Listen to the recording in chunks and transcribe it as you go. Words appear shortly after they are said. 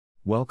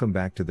Welcome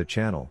back to the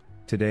channel.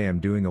 Today I'm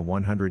doing a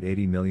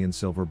 180 million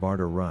silver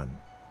barter run.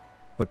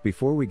 But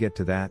before we get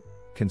to that,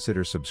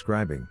 consider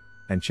subscribing,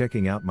 and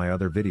checking out my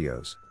other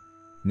videos.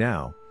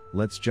 Now,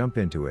 let's jump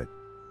into it.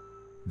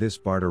 This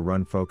barter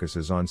run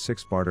focuses on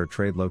 6 barter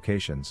trade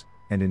locations,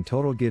 and in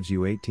total gives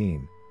you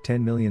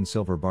 10 million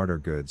silver barter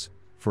goods,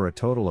 for a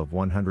total of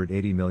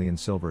 180 million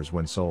silvers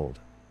when sold.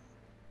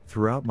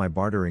 Throughout my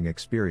bartering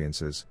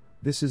experiences,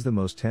 this is the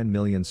most 10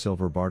 million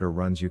silver barter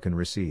runs you can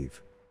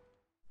receive.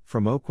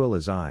 From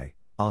OneXPlays,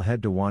 I'll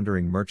head to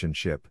Wandering Merchant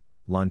Ship,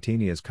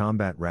 Lontinia's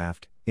Combat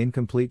Raft,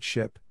 Incomplete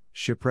Ship,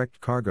 Shipwrecked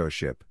Cargo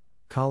Ship,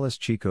 Kalas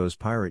Chico's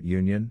Pirate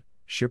Union,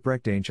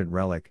 Shipwrecked Ancient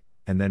Relic,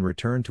 and then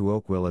return to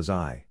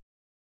OneXPlays.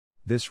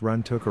 This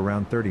run took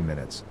around 30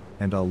 minutes,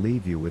 and I'll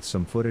leave you with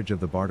some footage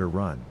of the barter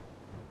run.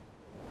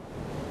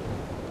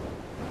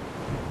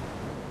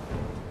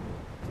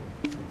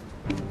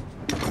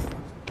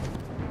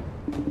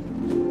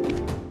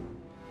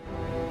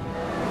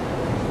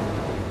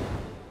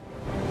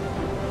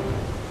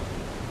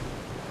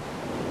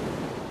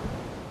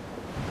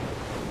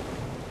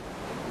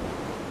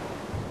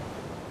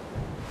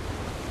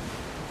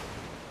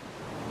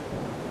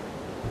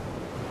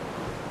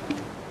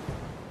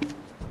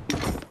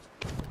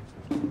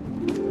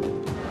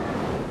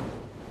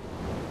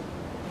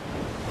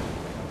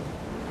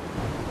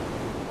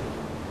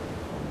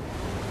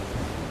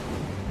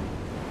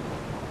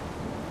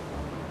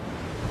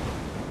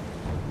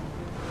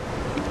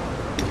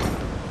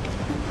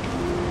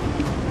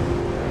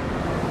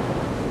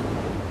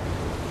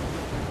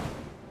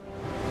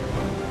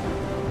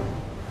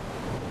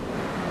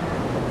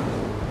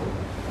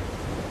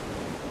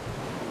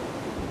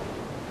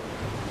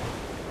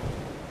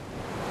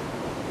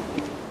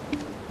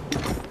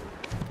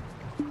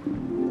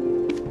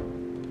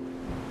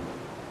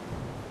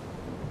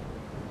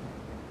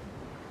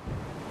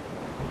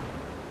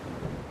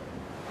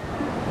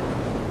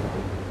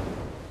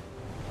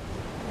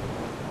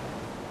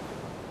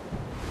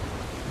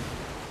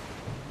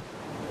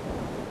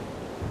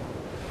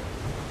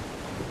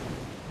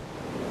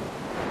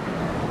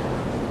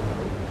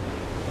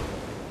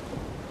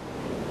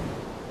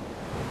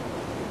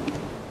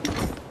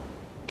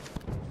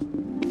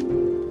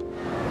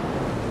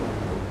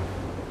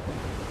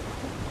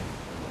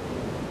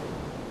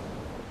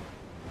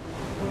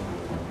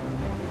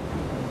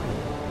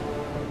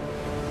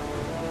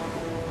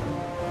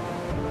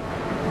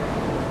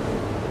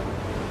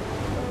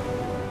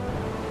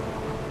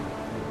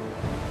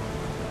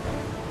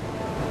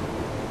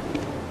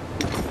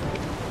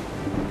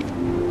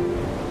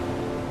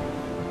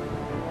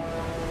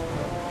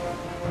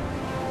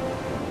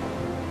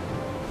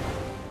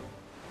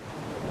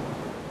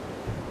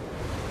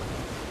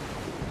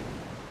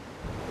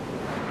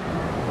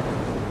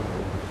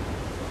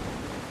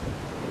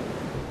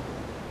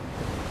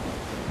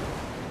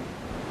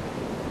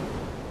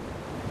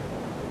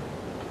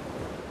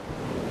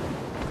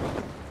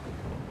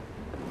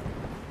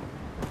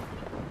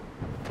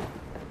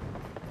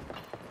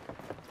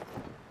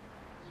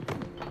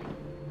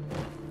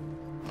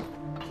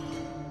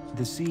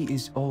 The sea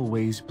is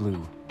always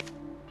blue.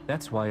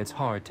 That's why it's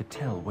hard to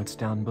tell what's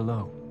down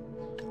below.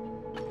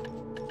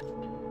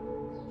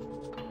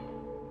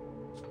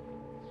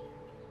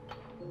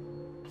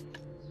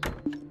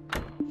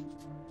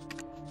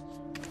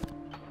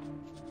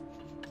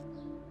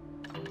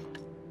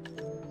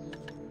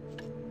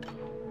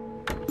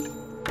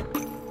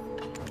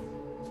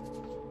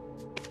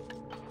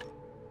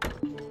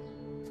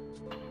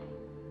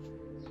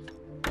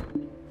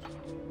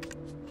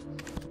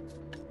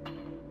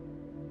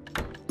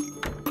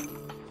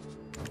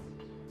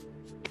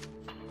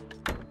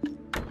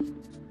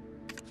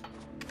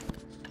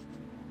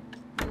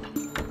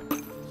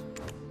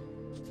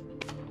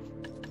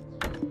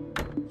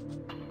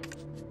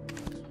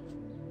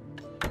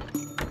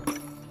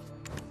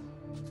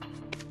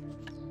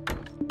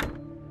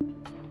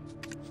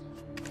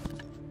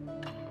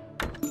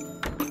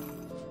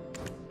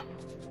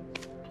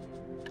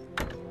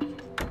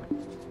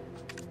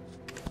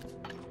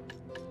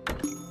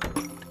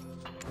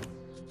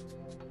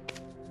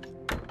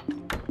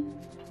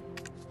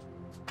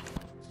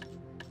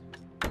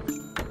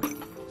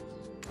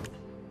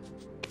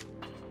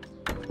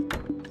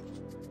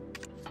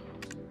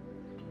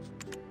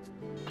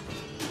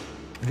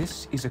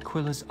 This is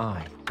Aquila's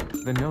Eye,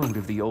 the node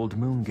of the Old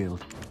Moon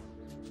Guild.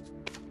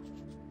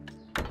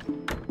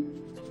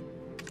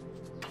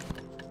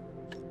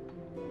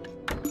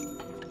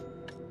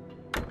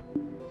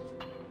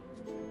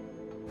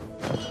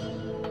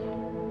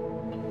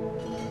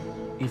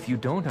 If you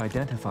don't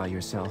identify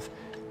yourself,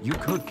 you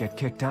could get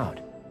kicked out.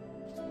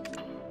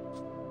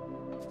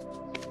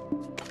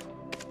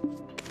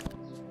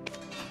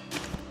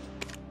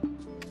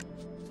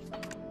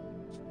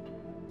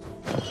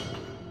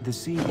 The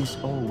sea is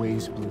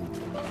always blue.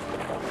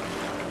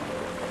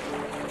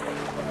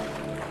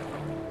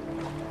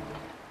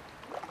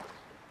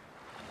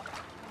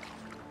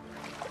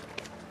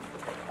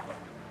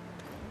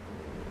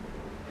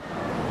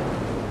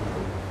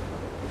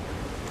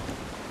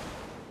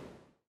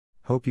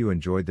 Hope you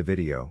enjoyed the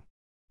video.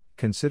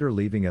 Consider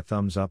leaving a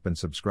thumbs up and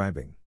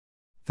subscribing.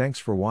 Thanks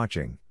for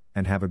watching,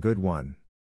 and have a good one.